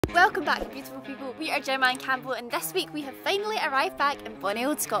Welcome back, beautiful people. We are Gemma and Campbell, and this week we have finally arrived back in bonny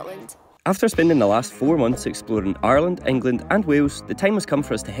old Scotland. After spending the last 4 months exploring Ireland, England and Wales, the time has come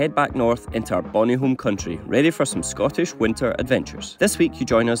for us to head back north into our bonny home country, ready for some Scottish winter adventures. This week you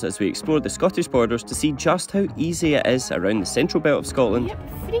join us as we explore the Scottish borders to see just how easy it is around the central belt of Scotland. Yep,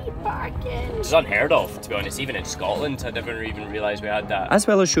 free parking. It's unheard of, to be honest. Even in Scotland, I never even realised we had that. As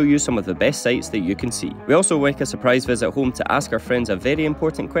well as show you some of the best sights that you can see. We also make a surprise visit home to ask our friends a very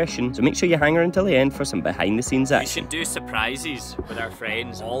important question, so make sure you hang around until the end for some behind the scenes action. We should do surprises with our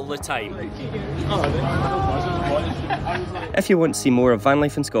friends all the time. If you want to see more of van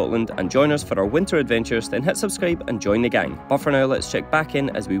life in Scotland and join us for our winter adventures, then hit subscribe and join the gang. But for now, let's check back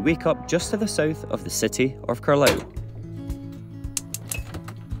in as we wake up just to the south of the city of Carlisle.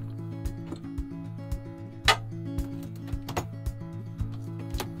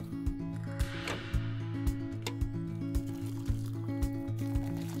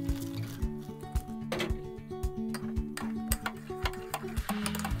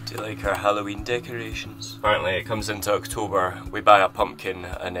 Do you like our Halloween decorations? Apparently it comes into October, we buy a pumpkin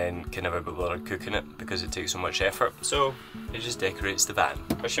and then can never be bothered cooking it because it takes so much effort. So it just decorates the van.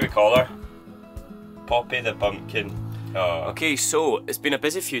 What should we call her? Poppy the pumpkin. Oh. Okay, so it's been a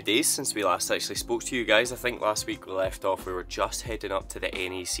busy few days since we last actually spoke to you guys. I think last week we left off, we were just heading up to the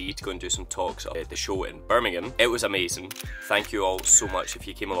NEC to go and do some talks at the show in Birmingham. It was amazing. Thank you all so much if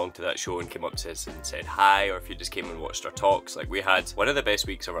you came along to that show and came up to us and said hi, or if you just came and watched our talks. Like, we had one of the best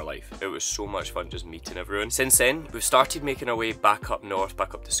weeks of our life. It was so much fun just meeting everyone. Since then, we've started making our way back up north,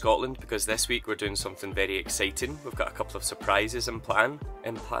 back up to Scotland, because this week we're doing something very exciting. We've got a couple of surprises in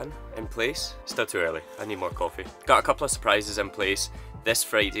place. Still too early, I need more coffee. Got a couple of surprises in place. This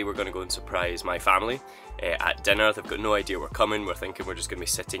Friday we're going to go and surprise my family at dinner. They've got no idea we're coming. We're thinking we're just going to be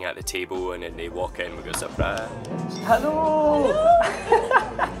sitting at the table and then they walk in, we go surprise. Hello!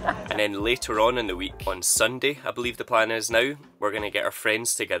 And then later on in the week, on Sunday, I believe the plan is now, we're going to get our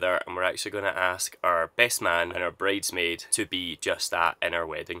friends together and we're actually going to ask our best man and our bridesmaid to be just that in our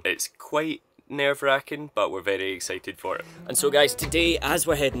wedding. It's quite nerve-wracking, but we're very excited for it. And so guys, today as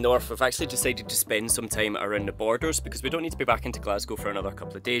we're heading north, we've actually decided to spend some time around the borders because we don't need to be back into Glasgow for another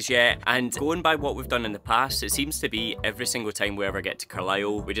couple of days yet. And going by what we've done in the past, it seems to be every single time we ever get to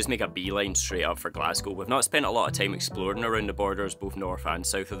Carlisle, we just make a beeline straight up for Glasgow. We've not spent a lot of time exploring around the borders, both north and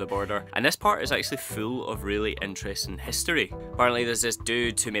south of the border. And this part is actually full of really interesting history. Apparently there's this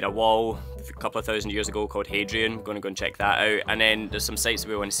dude who made a wall a couple of thousand years ago called Hadrian. We're going to go and check that out. And then there's some sites that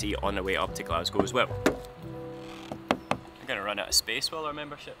we want to see on the way up to Glasgow as well. We're going to run out of space while our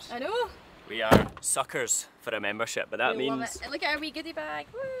memberships. I know. We are suckers for a membership, but that means... And look at our wee goodie bag.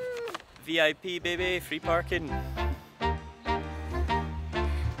 Woo! VIP baby, free parking.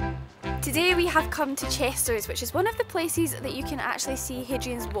 Today we have come to Chester's, which is one of the places that you can actually see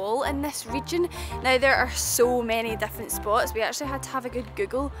Hadrian's Wall in this region. Now there are so many different spots, we actually had to have a good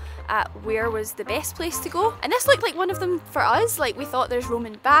Google at where was the best place to go. And this looked like one of them for us. Like, we thought there's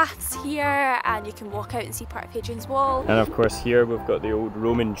Roman baths here and you can walk out and see part of Hadrian's Wall. And of course here we've got the old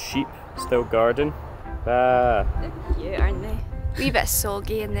Roman sheep still guarding. Ah. They're cute, aren't they? Wee bit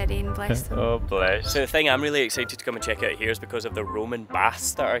soggy in the rain, bless them. Oh bless. So the thing I'm really excited to come and check out here is because of the Roman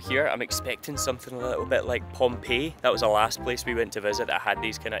baths that are here. I'm expecting something a little bit like Pompeii. That was the last place we went to visit that had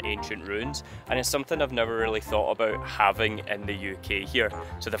these kind of ancient ruins, and it's something I've never really thought about having in the UK here.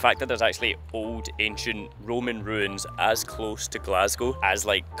 So the fact that there's actually old ancient Roman ruins as close to Glasgow as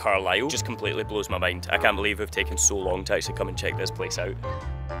like Carlisle just completely blows my mind. I can't believe we've taken so long to actually come and check this place out.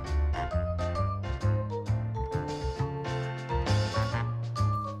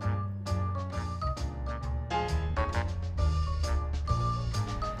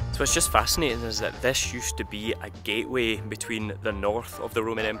 What's just fascinating is that this used to be a gateway between the north of the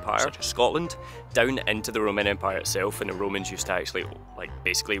Roman Empire, such as Scotland, down into the Roman Empire itself, and the Romans used to actually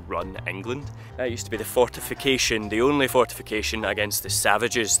basically run England. That used to be the fortification, the only fortification against the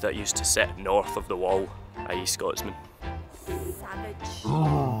savages that used to sit north of the wall, i.e. Scotsmen. Savage.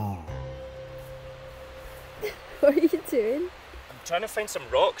 Oh. What are you doing? I'm trying to find some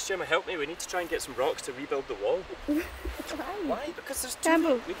rocks. Gemma, help me. We need to try and get some rocks to rebuild the wall. Why? Because there's too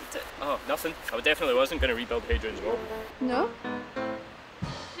many. We need to... Oh, nothing. I definitely wasn't going to rebuild Hadrian's Wall. No?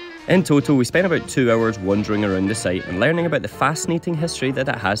 In total, we spent about 2 hours wandering around the site and learning about the fascinating history that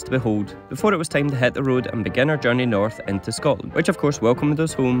it has to behold before it was time to hit the road and begin our journey north into Scotland, which of course welcomed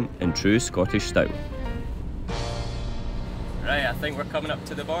us home in true Scottish style. Right, I think we're coming up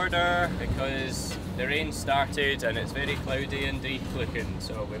to the border because the rain started and it's very cloudy and deep looking,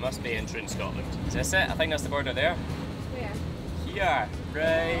 so we must be entering Scotland. Is this it? I think that's the border there. Where? Here,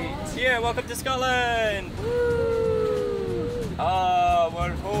 right here. Welcome to Scotland! Woo! Oh,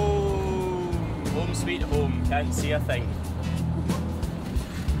 we're home! Home sweet home, can't see a thing.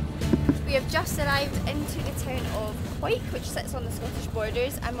 We have just arrived into the town of Hawick, which sits on the Scottish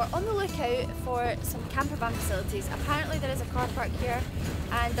borders, and we're on the lookout for some camper van facilities. Apparently there is a car park here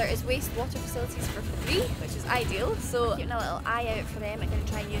and there is wastewater facilities for free, which is ideal, so keeping a little eye out for them and going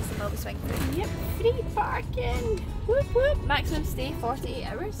to try and use them while we swing through. Yep, free parking! Whoop whoop! Maximum stay 48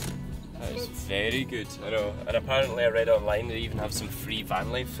 hours. That is very good, I know. And apparently I read online they even have some free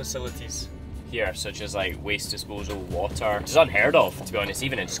van life facilities here, such as like waste disposal, water. It's unheard of, to be honest.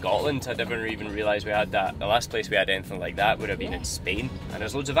 Even in Scotland, I never even realised we had that. The last place we had anything like that would have been in Spain, and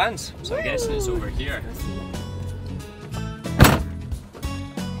there's loads of vans. So I'm guessing it's over here.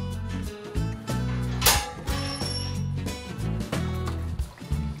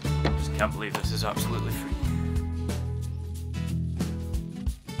 Just can't believe this is absolutely free.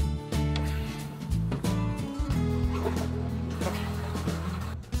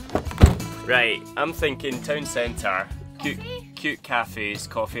 Right, I'm thinking town centre, cute cafes,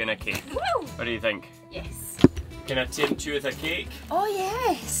 coffee and a cake. Woo! What do you think? Yes. Can I tempt you with a cake? Oh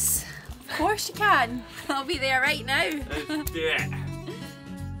yes! Of course you can. I'll be there right now. Let's do it.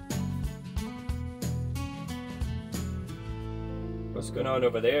 What's going on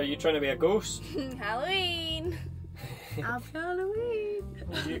over there? Are you trying to be a ghost? Halloween! Happy Halloween!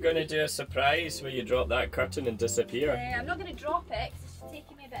 Are you going to do a surprise where you drop that curtain and disappear? I'm not going to drop it because it's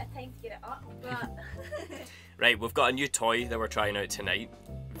taking me a bit of time to get it up, but... Right, we've got a new toy that we're trying out tonight.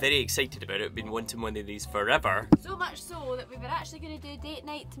 Very excited about it, been wanting one of these forever. So much so that we were actually going to do date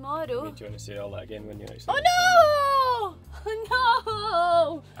night tomorrow. Do you want to say all that again when you're actually... Oh no!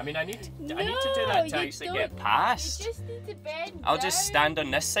 Oh no! I mean, I need to do that to actually get past. You just need to bend I'll down. just stand on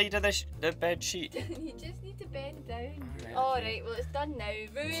this side of the bed sheet. You just need to bend down. Alright, well it's done now.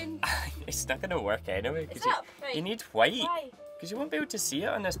 Ruined. It's not going to work anyway. It's up. Right. You need white. Why? Because you won't be able to see it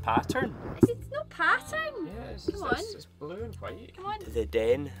on this pattern. It's no pattern. Yeah, Come on. It's blue and white. Come on. The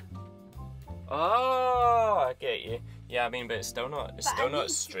den. Oh, I get you. Yeah, I mean, but it's still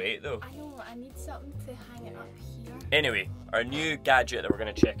not straight though. I know, I need something to hang it up here. Anyway, our new gadget that we're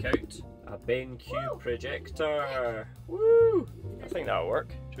going to check out. A BenQ projector. Woo! I think that'll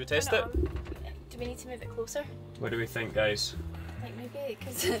work. Should we test it? Do we need to move it closer? What do we think, guys? Like maybe,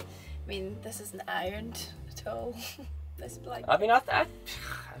 because I mean, this isn't ironed at all. This black. I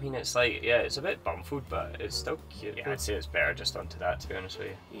mean, it's like, yeah, it's a bit bumfled, but it's still cute. Yeah, I'd say it's better just onto that, to be honest with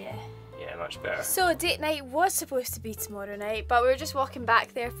you. Yeah. Yeah, much better. So date night was supposed to be tomorrow night, but we were just walking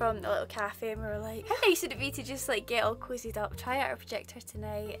back there from the little cafe and we were like, how nice would it be to just like get all cozied up, try out our projector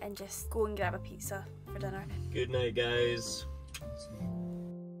tonight and just go and grab a pizza for dinner. Good night, guys.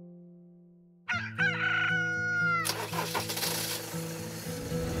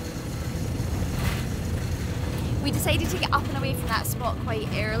 We decided to get up and away from that spot quite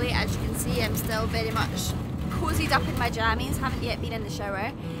early. As you can see, I'm still very much cozied up in my jammies, haven't yet been in the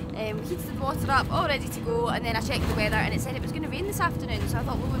shower. Heated the water up, all ready to go, and then I checked the weather and it said it was going to rain this afternoon, so I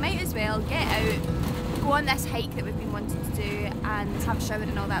thought, well, we might as well get out, go on this hike that we've been wanting to do and have a shower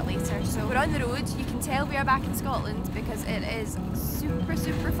and all that later. So we're on the road. You can tell we are back in Scotland because it is super,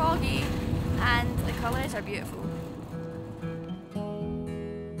 super foggy and the colours are beautiful.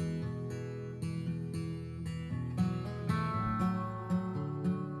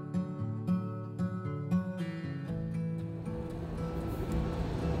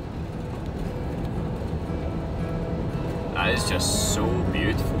 That is just so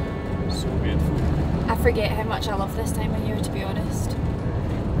beautiful. So beautiful. I forget how much I love this time of year, to be honest.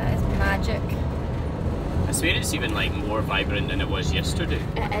 That is magic. I swear it's even like more vibrant than it was yesterday.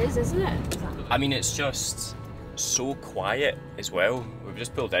 It is, isn't it? I mean, it's just so quiet as well. We've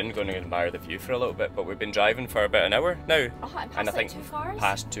just pulled in, going to admire the view for a little bit, but we've been driving for about an hour now. Oh, and I think 2 cars?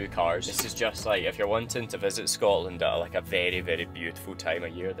 past 2 cars. This is just like, if you're wanting to visit Scotland at like a very, very beautiful time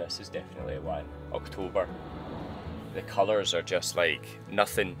of year, this is definitely one. October. The colours are just like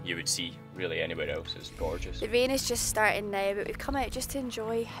nothing you would see really anywhere else. It's gorgeous. The rain is just starting now, but we've come out just to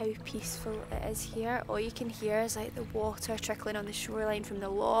enjoy how peaceful it is here. All you can hear is like the water trickling on the shoreline from the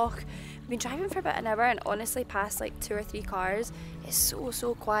loch. We've been driving for about an hour and honestly past like 2 or 3 cars. It's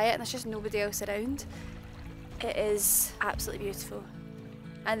so quiet and there's just nobody else around. It is absolutely beautiful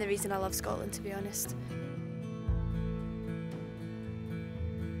and the reason I love Scotland, to be honest.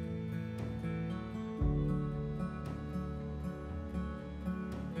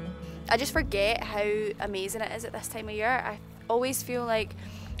 I just forget how amazing it is at this time of year. I always feel like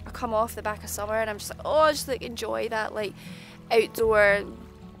I come off the back of summer and I'm just like, oh, just like enjoy that like outdoor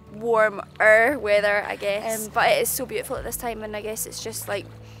warmer weather, I guess. But it is so beautiful at this time, and I guess it's just like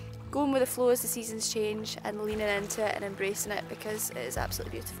going with the flow as the seasons change and leaning into it and embracing it because it is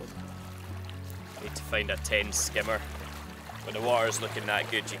absolutely beautiful. Need to find a 10 skimmer. When the water's looking that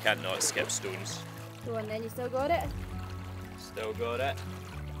good, you can't not skip stones. Go on then, you still got it? Still got it.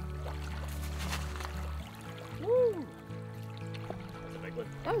 Woo! That's a big one.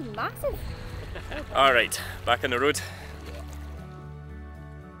 That was massive. Alright, back on the road.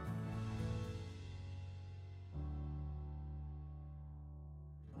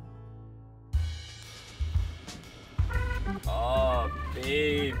 Oh,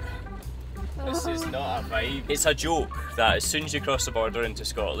 babe. This is not a vibe. It's a joke that as soon as you cross the border into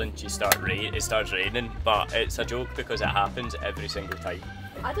Scotland, it starts raining, but it's a joke because it happens every single time.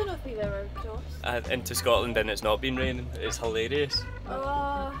 I don't know if we've ever crossed. Into Scotland and it's not been raining. It's hilarious.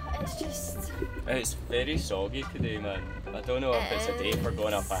 Oh, it's just... It's very soggy today, man. I don't know if it's a day for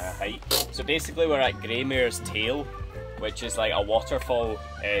going up a hike. So basically we're at Greymare's Tail, which is like a waterfall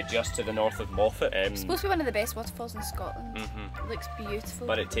just to the north of Moffat. It's supposed to be one of the best waterfalls in Scotland. It looks beautiful.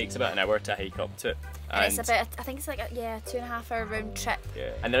 But it takes about an hour to hike up to it. And it's about, I think it's like a 2.5 hour round trip.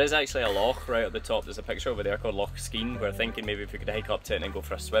 Yeah. And there is actually a loch right at the top. There's a picture over there called Loch Skeen. We're thinking maybe if we could hike up to it and then go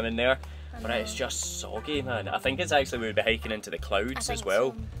for a swim in there. But it's just soggy, man. I think it's actually we'd be hiking into the clouds as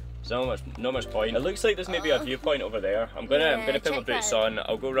well. So. There's not much point. It looks like there's maybe a viewpoint over there. I'm gonna put my boots on.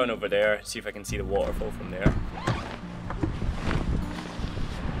 I'll go run over there, see if I can see the waterfall from there.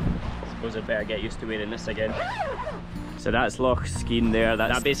 Suppose I'd better get used to wearing this again. So that's Loch Skeen there.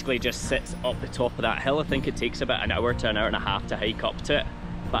 That basically just sits up the top of that hill. I think it takes about an hour to an hour and a half to hike up to it.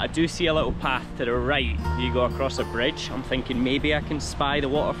 But I do see a little path to the right. You go across a bridge. I'm thinking maybe I can spy the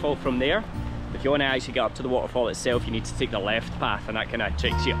waterfall from there. If you want to actually get up to the waterfall itself, you need to take the left path, and that kind of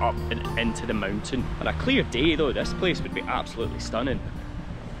takes you up and into the mountain. On a clear day though, this place would be absolutely stunning.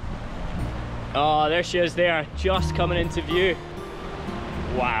 Oh, there she is there, just coming into view.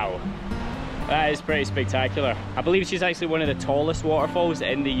 Wow. That is pretty spectacular. I believe she's actually one of the tallest waterfalls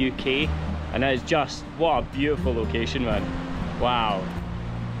in the UK, and that is just, what a beautiful location, man. Wow.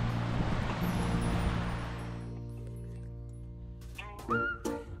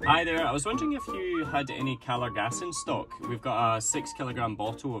 Hi there, I was wondering if you had any Calar gas in stock. We've got a 6 kilogram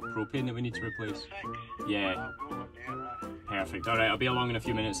bottle of propane that we need to replace. Yeah. Perfect, alright, I'll be along in a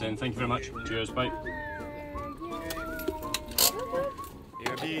few minutes then. Thank you very much. Cheers, bye.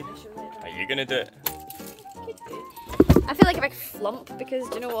 Are you gonna do it? I feel like a big flump because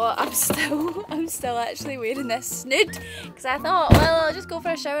do you know what? I'm still actually wearing this snood because I thought, well, I'll just go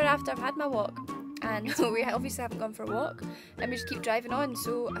for a shower after I've had my walk. And we obviously haven't gone for a walk and we just keep driving on,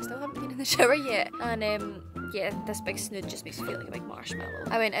 so I still haven't been in the shower yet. And yeah, this big snood just makes me feel like a big marshmallow.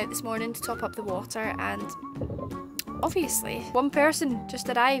 I went out this morning to top up the water and obviously one person just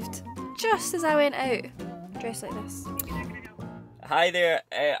arrived just as I went out, dressed like this. Hi there,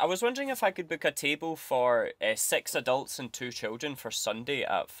 I was wondering if I could book a table for 6 adults and 2 children for Sunday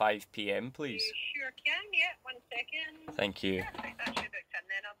at 5 PM, please. You sure can, yeah, 1 second. Thank you. Perfect, that's your booked in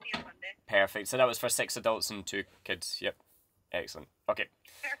then, I'll see you Sunday. Perfect, so that was for 6 adults and 2 kids, yep. Excellent, okay.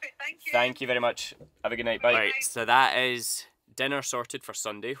 Perfect, thank you. Thank you very much. Have a good night, bye. Right, so that is dinner sorted for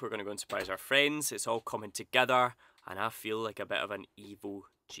Sunday. We're going to go and surprise our friends. It's all coming together and I feel like a bit of an evil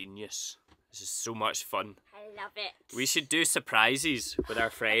genius. This is so much fun. I love it. We should do surprises with our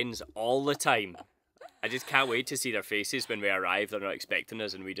friends all the time. I just can't wait to see their faces when we arrive. They're not expecting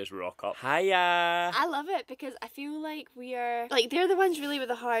us and we just rock up. Hiya! I love it because I feel like we are, like, they're the ones really with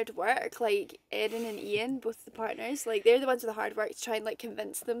the hard work, like Erin and Ian, both the partners, like they're the ones with the hard work to try and like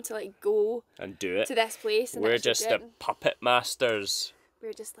convince them to like go and do it to this place. And we're just the puppet masters.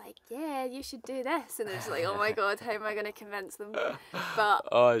 We're just like, yeah, you should do this, and they're just like, oh my god, how am I going to convince them? But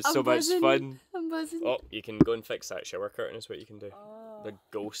oh, it's so much fun. I'm buzzing. Oh, you can go and fix that shower curtain is what you can do. Oh. The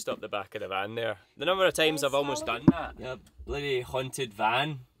ghost up the back of the van there. The number of times I've almost done that. Yeah, bloody haunted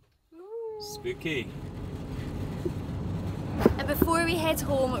van. Ooh. Spooky. And before we head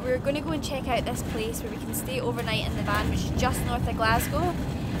home, we're going to go and check out this place where we can stay overnight in the van, which is just north of Glasgow.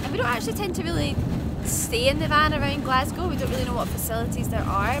 And we don't actually tend to really stay in the van around Glasgow. We don't really know what facilities there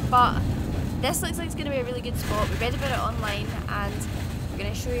are, but this looks like it's going to be a really good spot. We read about it online and we're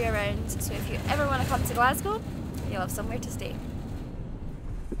going to show you around. So if you ever want to come to Glasgow, you'll have somewhere to stay.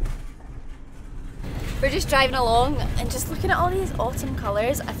 We're just driving along and just looking at all these autumn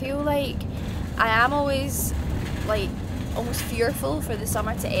colours. I feel like I am always like almost fearful for the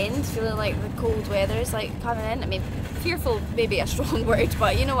summer to end, feeling like the cold weather is like coming in. I mean, fearful may be a strong word,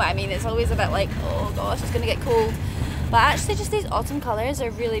 but you know what I mean. It's always a bit like, oh gosh, it's gonna get cold. But actually just these autumn colours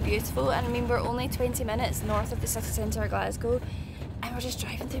are really beautiful, and I mean we're only 20 minutes north of the city centre of Glasgow and we're just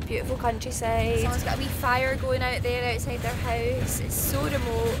driving through beautiful countryside. Someone's got a wee fire going out there outside their house. It's so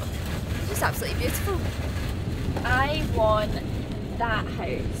remote. Just absolutely beautiful. I want that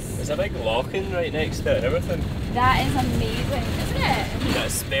house. There's a big lock-in right next to it and everything. That is amazing, isn't it? You got a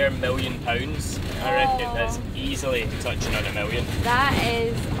spare £1 million. I reckon that's easily touching on £1 million. That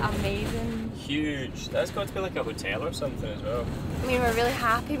is amazing. Huge. That's got to be like a hotel or something as well. I mean, we're really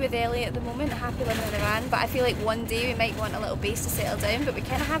happy with Ellie at the moment, happy living in the van, but I feel like one day we might want a little base to settle down, but we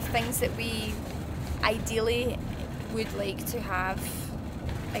kind of have things that we ideally would like to have,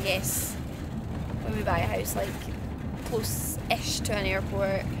 I guess, when we buy a house, like close-ish to an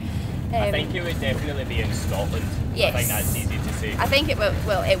airport. I think it would definitely be in Scotland. Yes. I think that's easy to say. I think it will,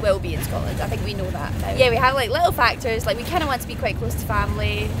 well, it will be in Scotland. I think we know that now. Yeah, we have like little factors, like we kind of want to be quite close to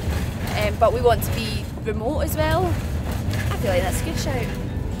family, but we want to be remote as well. I feel like that's a good shout.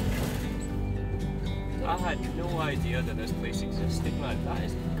 I had no idea that this place existed, man. That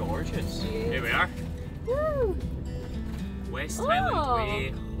is gorgeous. Here we are. Woo! West Highland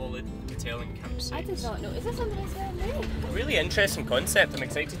Way Hotel and Campsite. I did not know. Is this on the West Highland Way? Really interesting concept. I'm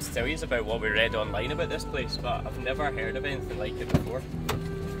excited to tell you about what we read online about this place, but I've never heard of anything like it before.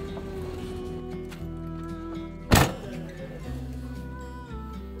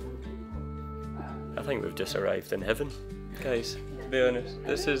 I think we've just arrived in heaven, guys. To be honest,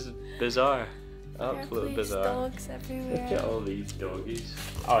 this is bizarre. Absolutely bizarre. Dogs everywhere. Look at all these doggies.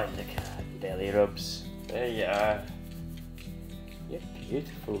 Oh, look at that. Belly rubs. There you are. You're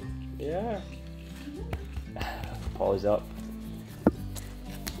beautiful. Yeah. Paws up.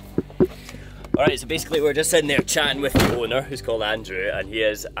 Alright, so basically we're just sitting there chatting with the owner, who's called Andrew, and he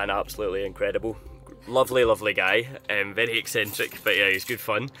is an absolutely incredible, lovely guy. Very eccentric, but yeah, he's good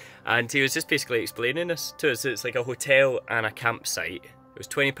fun. And he was just basically explaining this to us. It's like a hotel and a campsite. It was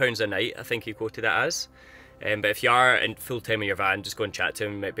 £20 a night, I think he quoted it as. But if you are in full time in your van, just go and chat to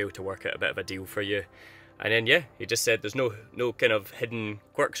him, he might be able to work out a bit of a deal for you. And then yeah, he just said there's no kind of hidden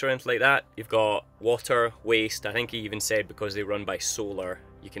quirks or anything like that. You've got water, waste. I think he even said because they run by solar,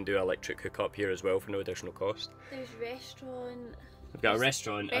 you can do electric hookup here as well for no additional cost. There's restaurant. They've got a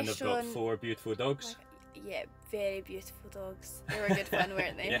restaurant and they've got 4 beautiful dogs. Yeah, very beautiful dogs. They were good fun,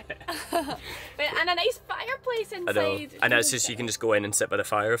 weren't they? Yeah. And a nice fireplace inside. I know. And it's just, you can just go in and sit by the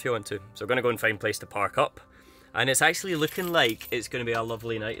fire if you want to. So we're going to go and find a place to park up. And it's actually looking like it's going to be a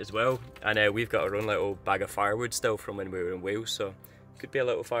lovely night as well. And we've got our own little bag of firewood still from when we were in Wales, so it could be a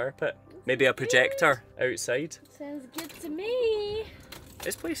little fire pit. Maybe a projector outside. Sounds good to me.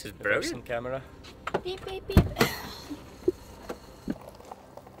 This place is brilliant. Camera. Beep, beep, beep.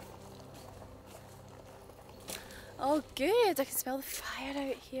 Oh good, I can smell the fire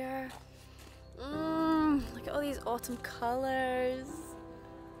out here. Look at all these autumn colours.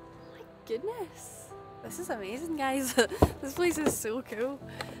 Oh my goodness. This is amazing, guys. This place is so cool.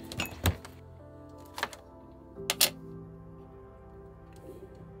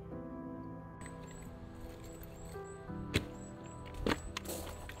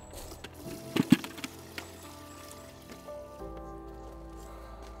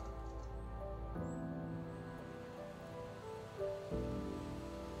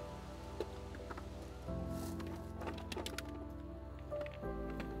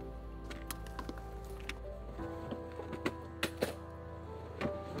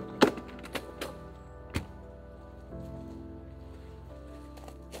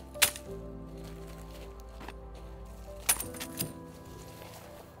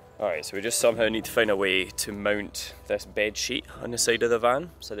 Alright, so we just somehow need to find a way to mount this bed sheet on the side of the van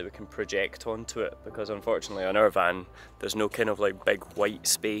so that we can project onto it, because unfortunately on our van there's no kind of like big white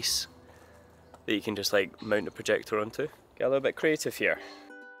space that you can just like mount the projector onto. Get a little bit creative here.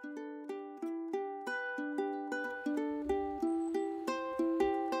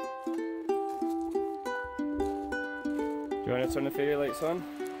 Do you want to turn the fairy lights on?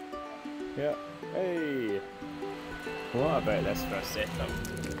 Yeah. Hey! What about this for a setup?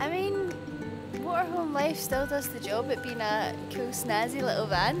 I mean, Motorhome Life still does the job at being a cool snazzy little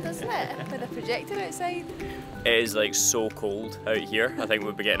van, doesn't it? With a projector outside. It is like so cold out here. I think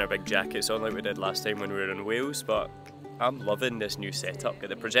we'll be getting our big jackets on like we did last time when we were in Wales, but I'm loving this new setup. Get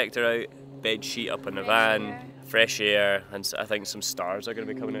the projector out, bed sheet up in the van, fresh air, and I think some stars are going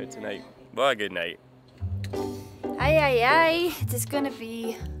to be coming out tonight. What a good night. Aye aye aye, it is going to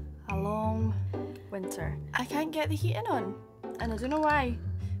be a long winter. I can't get the heating on, and I don't know why.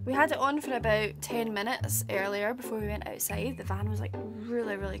 We had it on for about 10 minutes earlier before we went outside. The van was like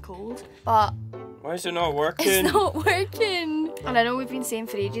really cold, but why is it not working? It's not working! And I know we've been saying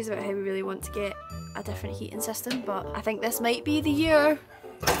for ages about how we really want to get a different heating system, but I think this might be the year.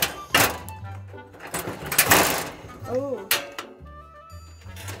 Oh.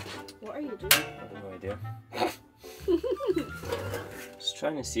 What are you doing? I have no idea. Just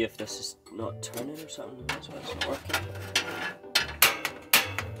trying to see if this is not turning or something. That's why it's not working.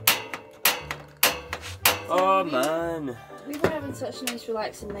 Oh man! We were having such a nice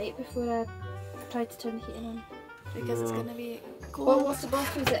relaxing night before I tried to turn the heating on. Because it's gonna be cold. Well, what's the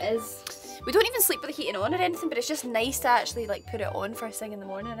bother as it is? We don't even sleep with the heating on or anything, but it's just nice to actually like put it on first thing in the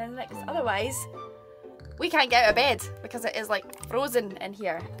morning, and like, 'cause otherwise we can't get out of bed because it is like frozen in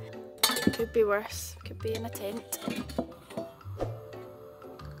here. Could be worse. Could be in a tent.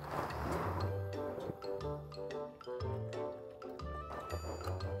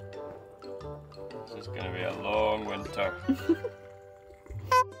 This is gonna be a long winter. Do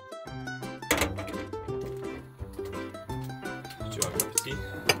you want a cup of tea?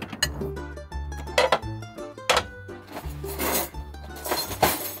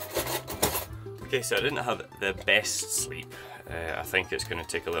 Okay, so I didn't have the best sleep. I think it's going to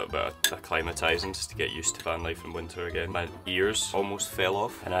take a little bit of acclimatising just to get used to van life in winter again. My ears almost fell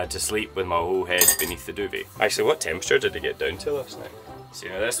off and I had to sleep with my whole head beneath the duvet. Actually, what temperature did it get down to last night? So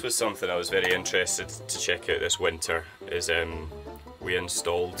you know, this was something I was very interested to check out this winter, is we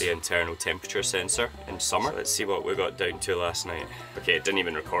installed the internal temperature sensor in summer. So let's see what we got down to last night. Okay, it didn't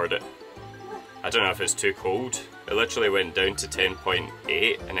even record it. I don't know if it's too cold. It literally went down to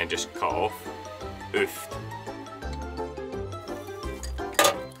 10.8 and then just cut off. Oofed.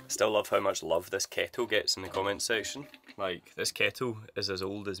 Still love how much love this kettle gets in the comments section. Like, this kettle is as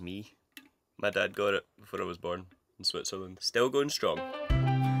old as me. My dad got it before I was born in Switzerland. Still going strong.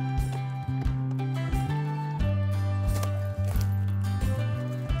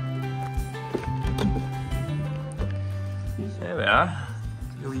 There we are.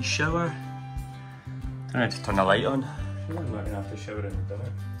 A wee shower. I don't need to turn the light on. I'm not going to have to shower in the dark.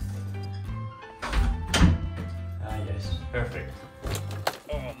 Ah yes, perfect.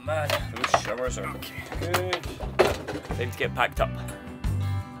 Oh man, those showers are good. Time to get packed up.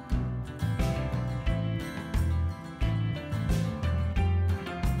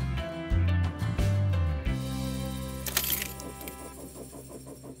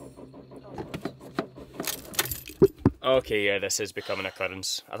 Okay, yeah, this is becoming an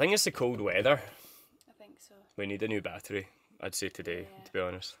occurrence. I think it's the cold weather. I think so. We need a new battery, I'd say today, to be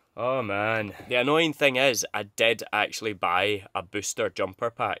honest. Oh man. The annoying thing is, I did actually buy a booster jumper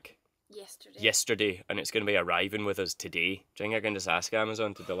pack yesterday, and it's going to be arriving with us today. Do you think I can just ask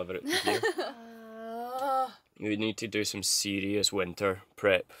Amazon to deliver it to here? We need to do some serious winter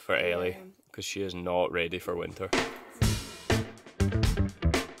prep for Ellie, because she is not ready for winter.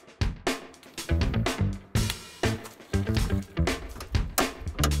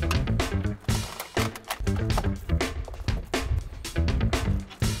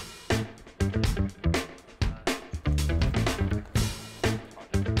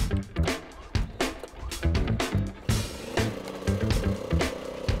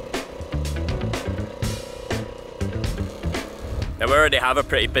 Now we already have a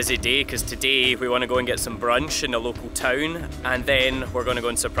pretty busy day because today we want to go and get some brunch in the local town, and then we're going to go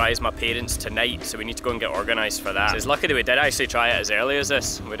and surprise my parents tonight, so we need to go and get organised for that. So it's lucky that we did actually try it as early as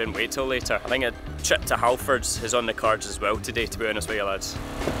this, we didn't wait till later. I think a trip to Halfords is on the cards as well today, to be honest with you lads.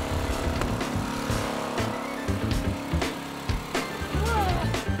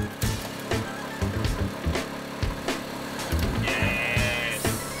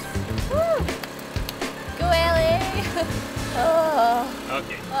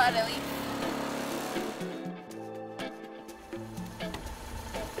 Okay. What a relief.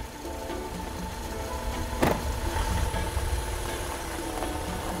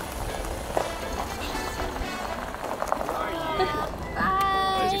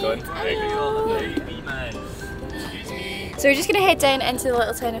 How's it going? So we're just going to head down into the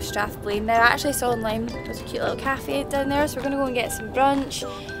little town of Strathblane. Now I actually saw online there's a cute little cafe down there, so we're going to go and get some brunch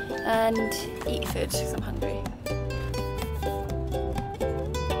and eat food because I'm hungry.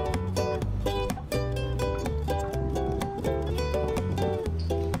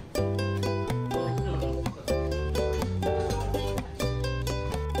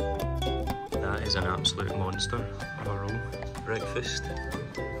 That is an absolute monster of a roll. Breakfast.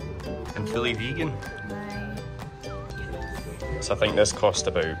 And fully vegan. So I think this cost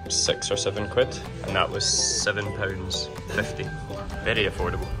about 6 or 7 quid, and that was £7.50. Very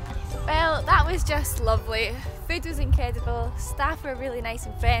affordable. Well, that was just lovely. Food was incredible, staff were really nice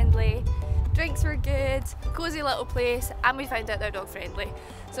and friendly, drinks were good, cosy little place, and we found out they're dog friendly.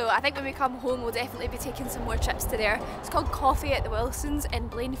 So I think when we come home we'll definitely be taking some more trips to there. It's called Coffee at the Wilsons in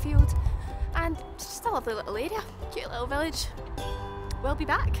Blainfield, and it's just a lovely little area, cute little village. We'll be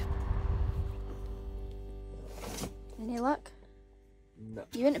back. Any luck? No.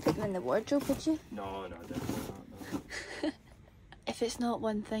 You wouldn't put them in the wardrobe, would you? No, definitely not. No. If it's not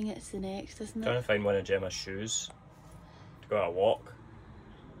one thing, it's the next, isn't it? Trying to find one of Gemma's shoes to go on a walk.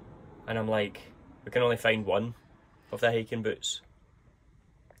 And I'm like, we can only find one of the hiking boots.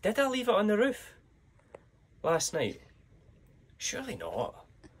 Did I leave it on the roof last night? Surely not.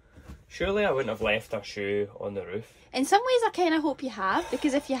 Surely I wouldn't have left a shoe on the roof. In some ways, I kind of hope you have,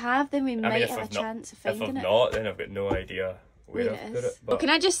 because if you have, then we might have a I've chance of If finding I've it. not, then I've got no idea where I've put it. Well, can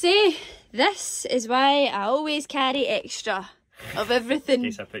I just say, this is why I always carry extra of everything.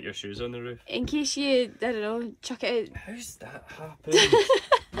 In case I put your shoes on the roof. In case you, I don't know, chuck it out. How's that happen?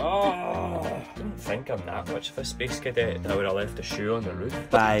 Oh, I don't think I'm that much of a space cadet that I would have left a shoe on the roof.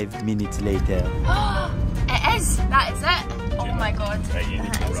 5 minutes later. It is! That is it! Oh my god. Right, you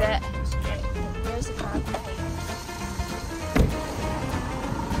need to That is run. it. Where's the car?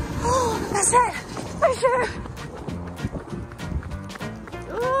 That's it! My shoe!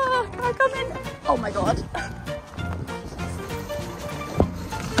 Oh, can I come in? Oh my god.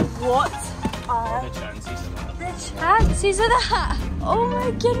 What are The chances of that. the chances of that? Oh my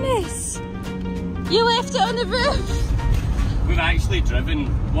goodness! You left it on the roof! We've actually driven,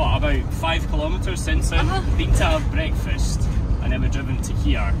 what, about 5 kilometres since then? Been to have breakfast, and then we've driven to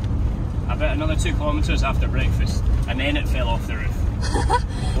here. About another 2 kilometres after breakfast, and then it fell off the roof.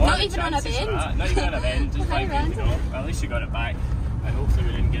 Not even on a bend? Not even on a bend, just How like random. well, at least you got it back. And hopefully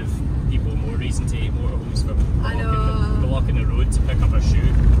we didn't give people more reason to hate motorhomes for blocking the road to pick up a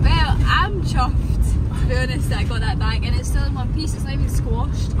shoe. Well, I'm chuffed, to be honest, that I got that back, and it's still in one piece, it's not even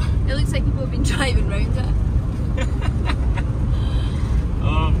squashed. It looks like people have been driving round it.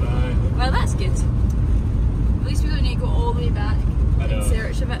 Oh man. Well, that's good. At least we don't need to go all the way back in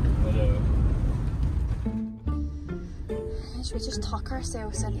search of it. I know. Should we just tuck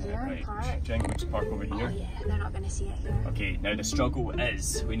ourselves in here and park? Do you think we'll just park over here? Oh yeah, they're not going to see it here. Okay, now the struggle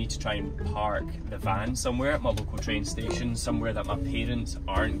is we need to try and park the van somewhere at my local train station, somewhere that my parents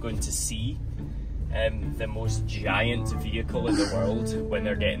aren't going to see the most giant vehicle in the world when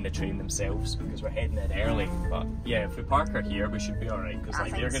they're getting the train themselves, because we're heading in early. But yeah, if we park her here, we should be alright, because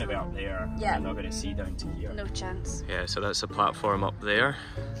like, they're going to be up there, Yeah. they're not going to see down to here. No chance. Yeah, so that's the platform up there,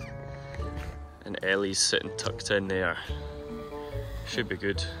 and Ellie's sitting tucked in there. Should be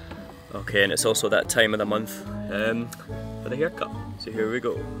good. Okay, and it's also that time of the month for the haircut. So here we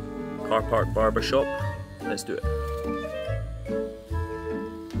go. Car park barber shop. Let's do it.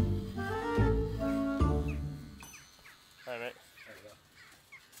 Hi mate.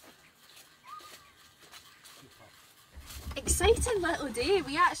 Exciting little day.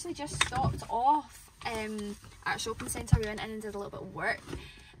 We actually just stopped off at a shopping centre. We went in and did a little bit of work,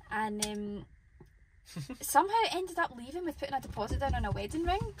 and somehow ended up leaving with putting a deposit down on a wedding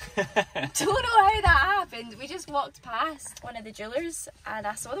ring. Don't know how that happened. We just walked past one of the jewellers and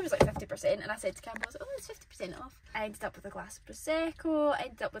I saw there was like 50%, and I said to Campbell, I was like, oh, it's 50% off. I ended up with a glass of Prosecco, I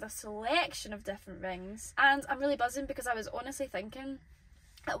ended up with a selection of different rings, and I'm really buzzing because I was honestly thinking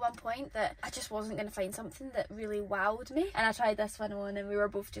at one point that I just wasn't going to find something that really wowed me, and I tried this one on and we were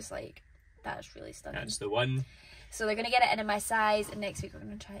both just like, that's really stunning. That's the one. So they're going to get it in my size, and next week we're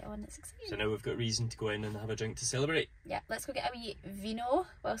going to try it on. It's exciting. So now we've got reason to go in and have a drink to celebrate. Yeah, let's go get a wee vino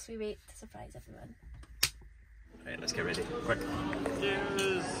whilst we wait to surprise everyone. Right, let's get ready. Quick.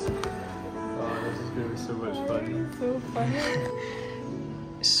 Cheers! Oh, this is going to be so much fun. So funny.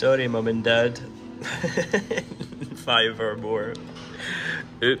 Sorry, Mum and Dad. 5 or more.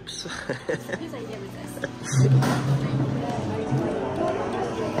 Oops. Whose idea was this?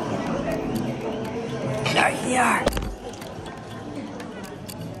 Not here.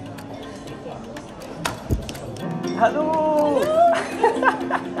 Hello.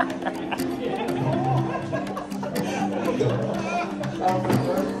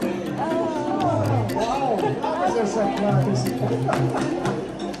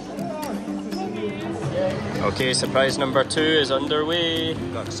 Okay, surprise number 2 is underway.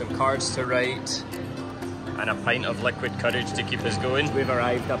 Got some cards to write and a pint of liquid courage to keep us going. We've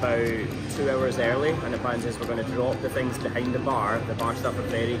arrived about 2 hours early, and the plan is we're going to drop the things behind the bar. The bar staff have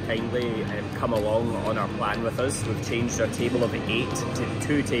very kindly come along on our plan with us. We've changed our table of 8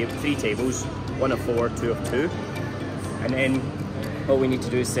 to 3 tables, 1 of 4, 2 of 2. And then all we need to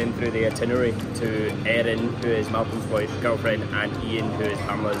do is send through the itinerary to Erin, who is Malcolm's girlfriend, and Ian, who is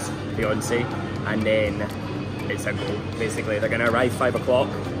Pamela's fiance. And then it's a go. Basically, they're going to arrive 5 o'clock,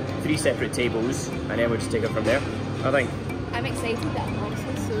 3 separate tables, and then we'll just take it from there. I think. I'm excited, but I'm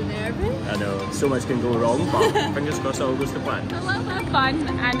also so nervous. I know, so much can go wrong, but fingers crossed it all goes to plan. I love our fun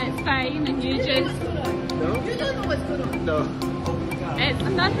and it's fine, and you just... No? You don't know what's going on. No. It's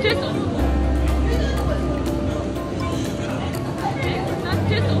not just... It's not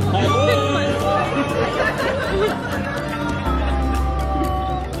just...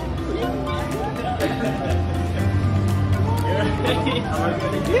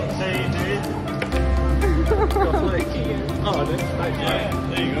 Oh,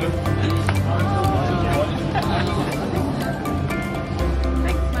 there you go.